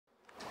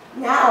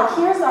Now,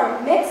 here's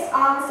our mixed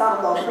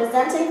ensemble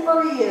presenting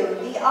for you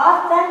the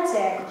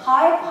authentic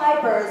Pied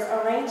Piper's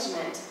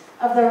arrangement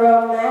of the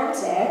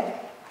romantic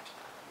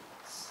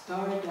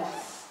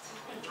Stardust.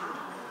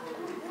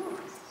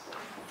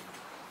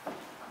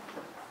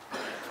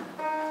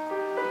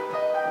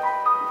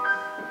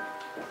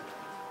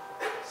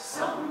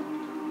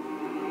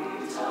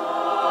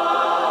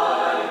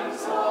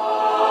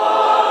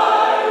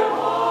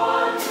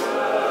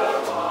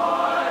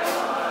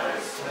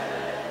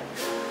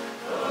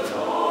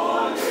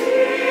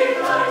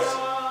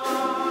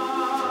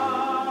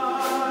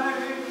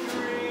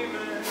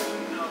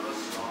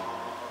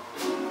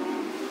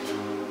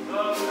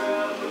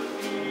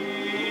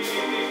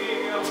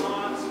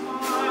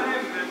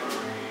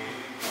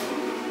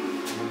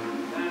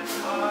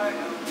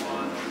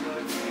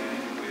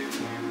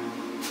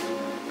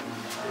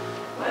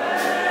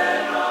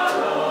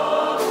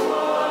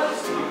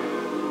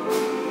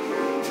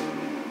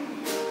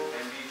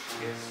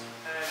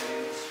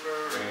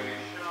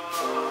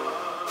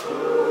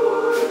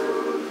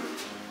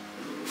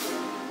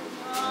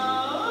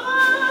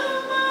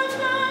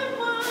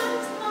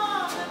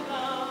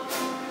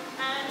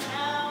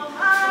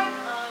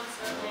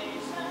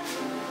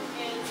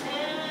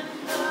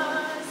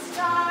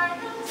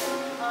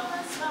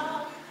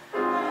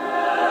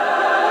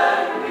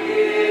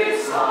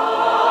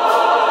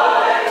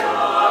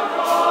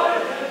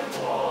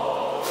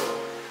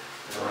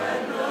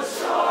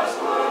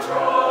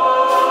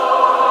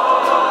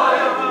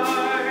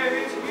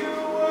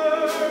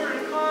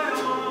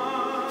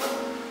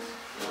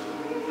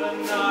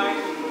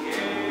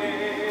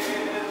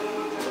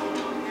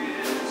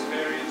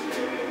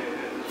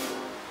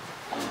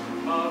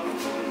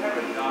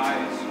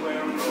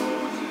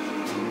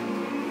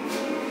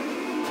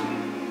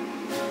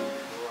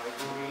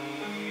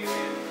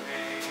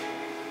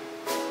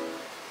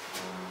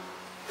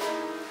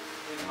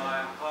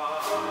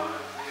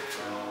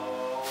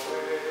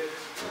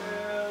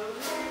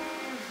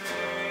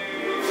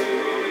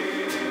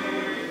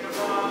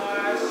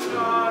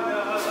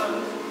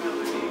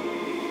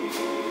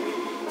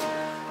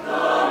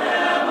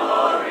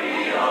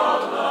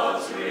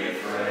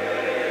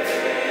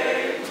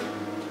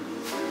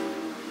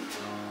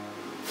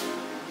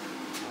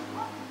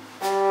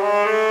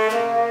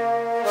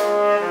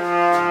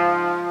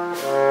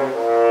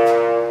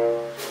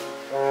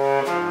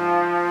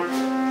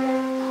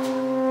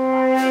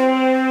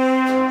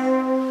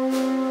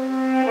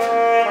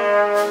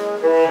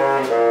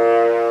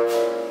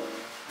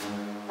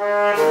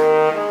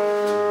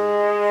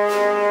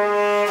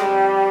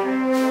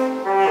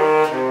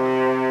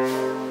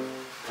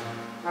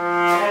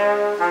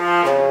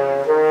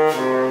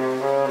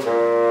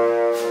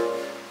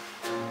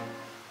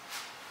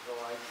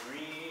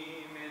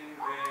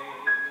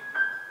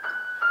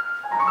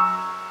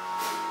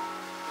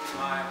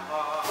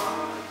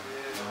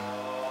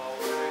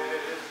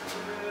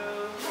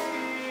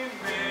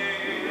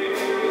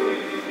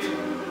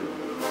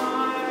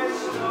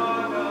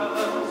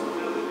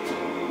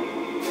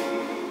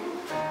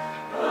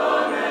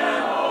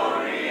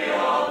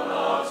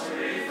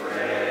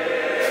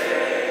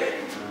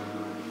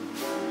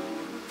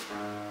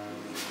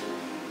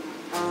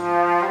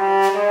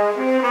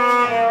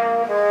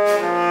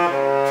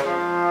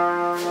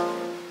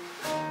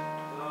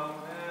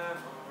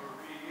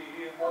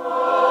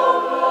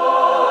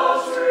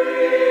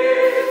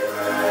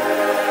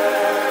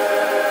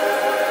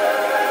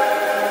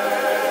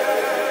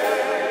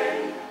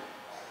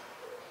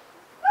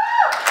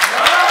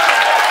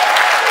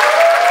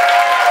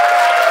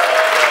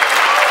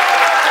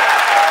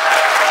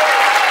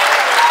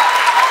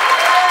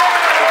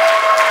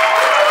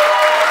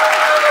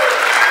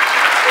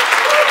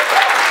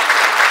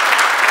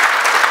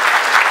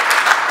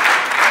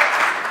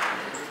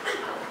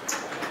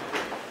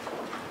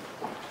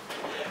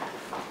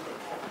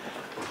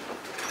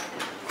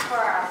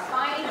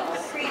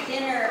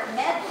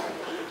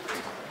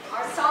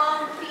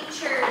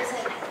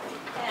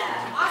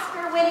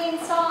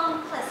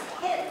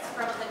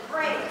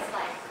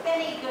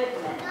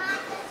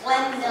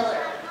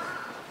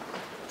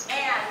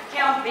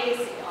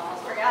 Jumpin'.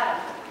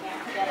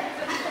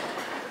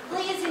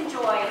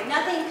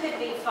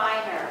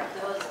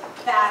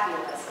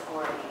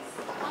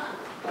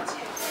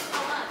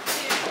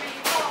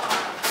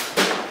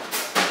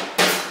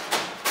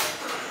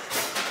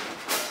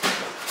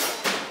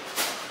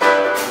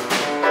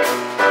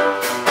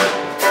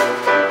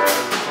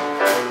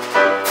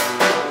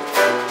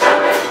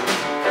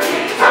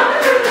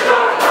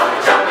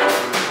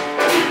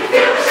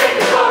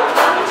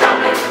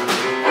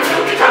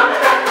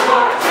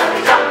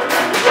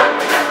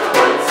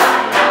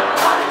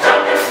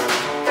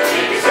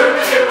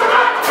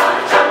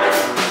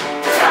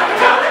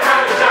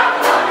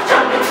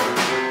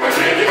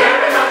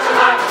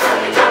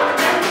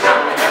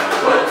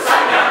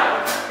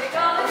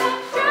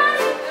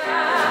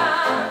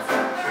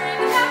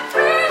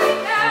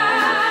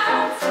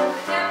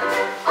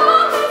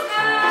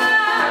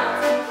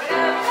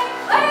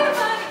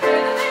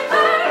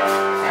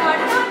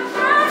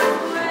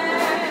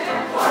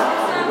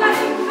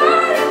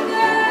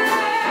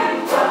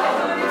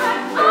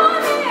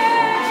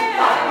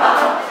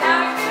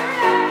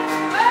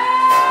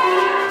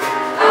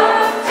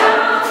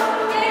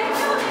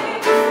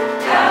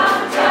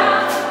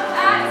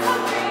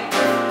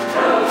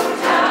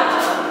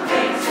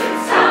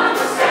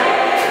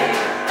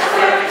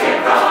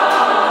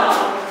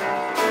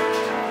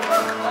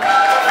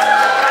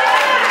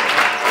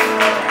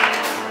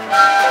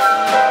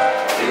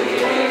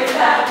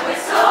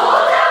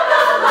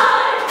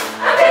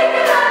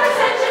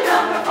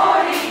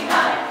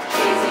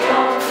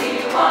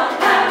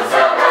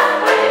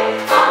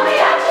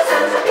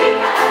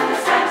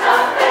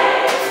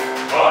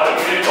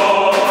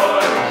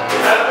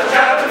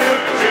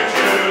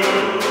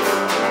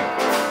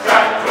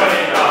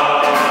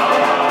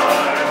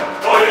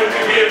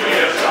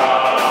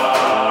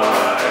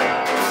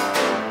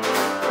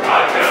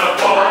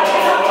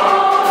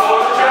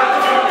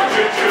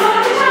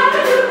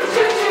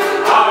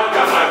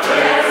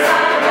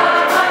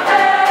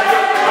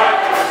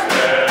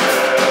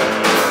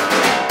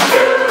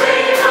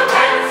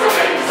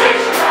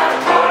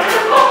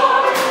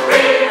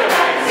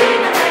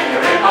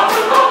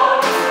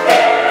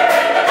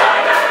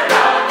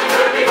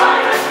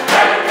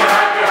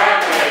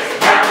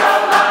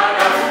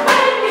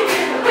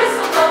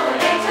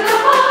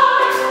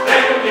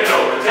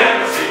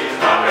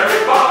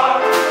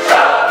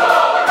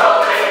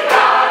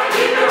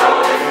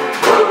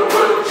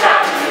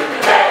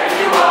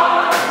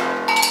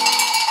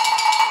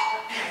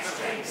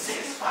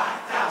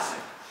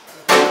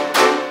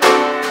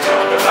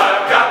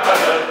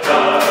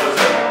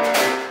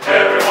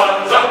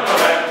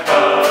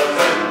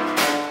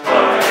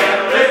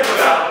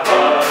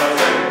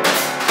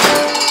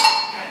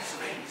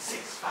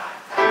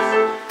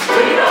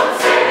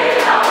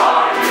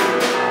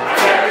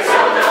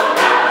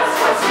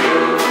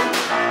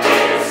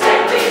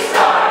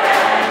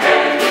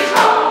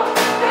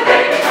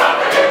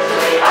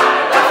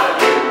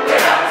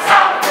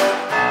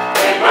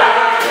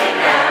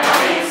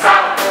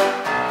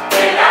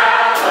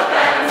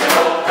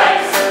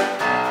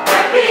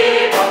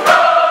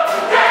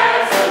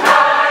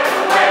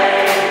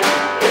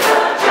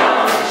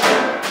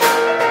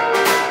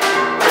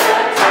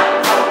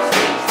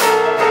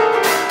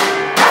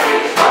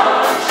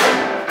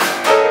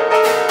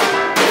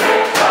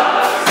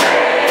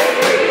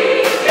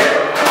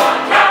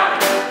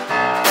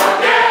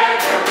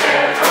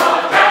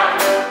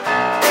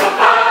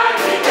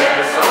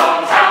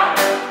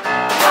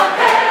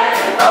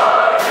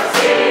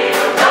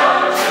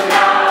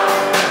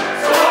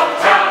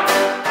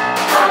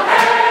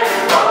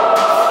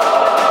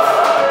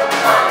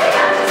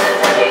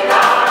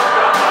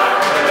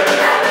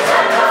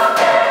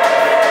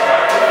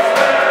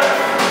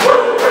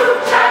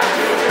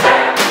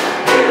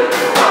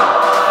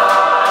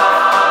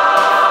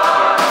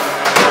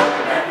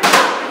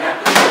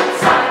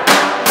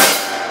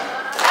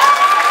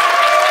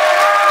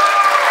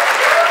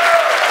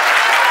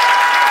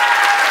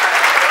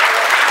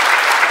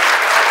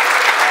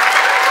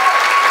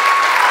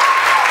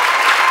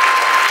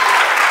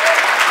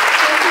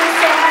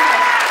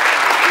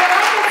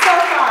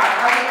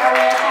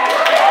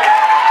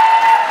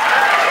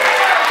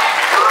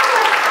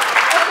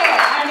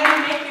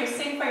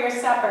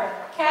 supper.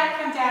 Kat,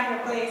 come down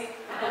here, please.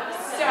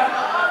 So,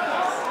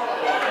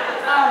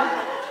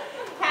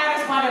 Kat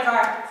is one of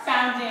our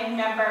founding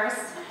members.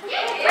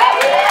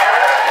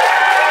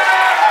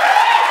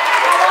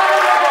 How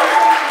long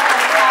have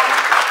you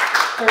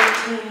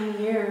been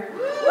 13 years.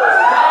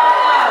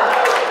 Wow.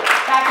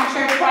 Back in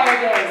church choir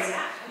days.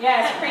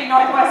 Yes,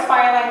 pre-Northwest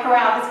Firelight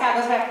Chorale. This cat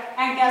goes back.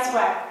 And guess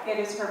what? It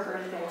is her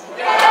birthday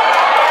today.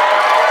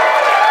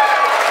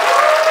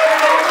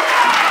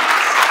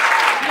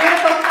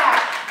 Beautiful cat.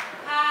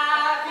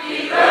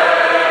 Happy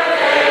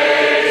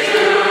birthday to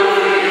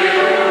you.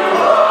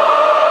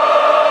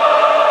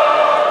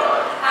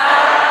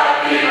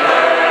 Happy birthday to you. Happy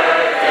birthday,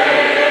 dear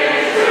cat.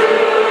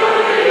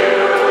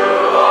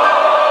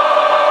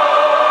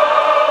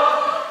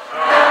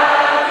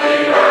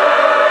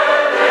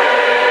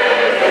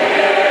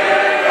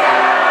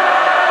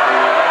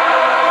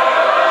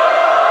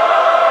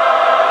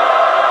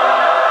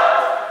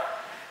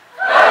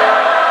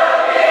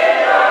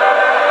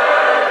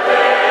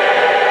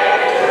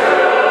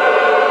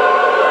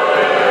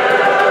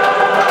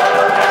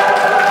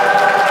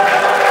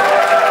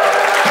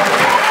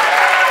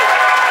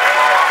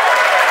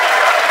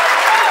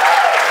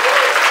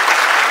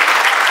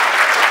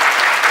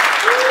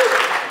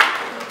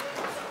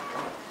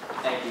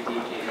 Thank you,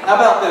 DJ. How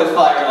about those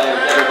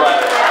firelighters,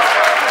 everybody?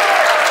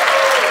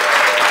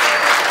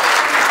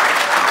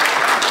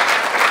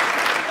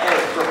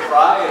 As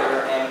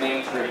proprietor and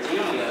maitre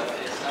d' of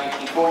this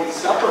 1940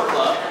 supper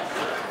club,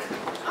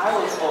 I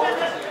look forward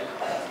to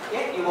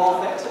getting you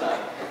all fed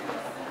tonight.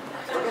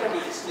 We're going to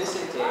be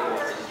dismissing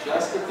tables in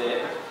just a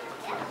bit.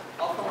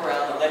 I'll come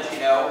around and let you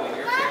know when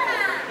you're able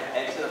to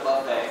head to the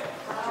buffet.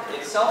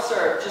 It's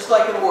self-serve, just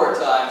like in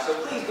wartime, so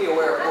please be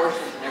aware of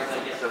portions and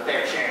everybody gets their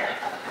fair share.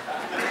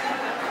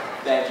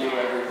 Thank you,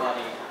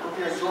 everybody. Hope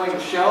you're enjoying the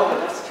show, but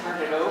let's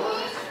turn it over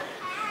to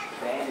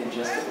the band in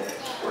just a bit.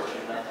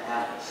 Fortunate enough to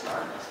have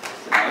Stardust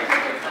tonight.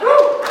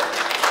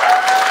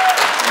 Woo!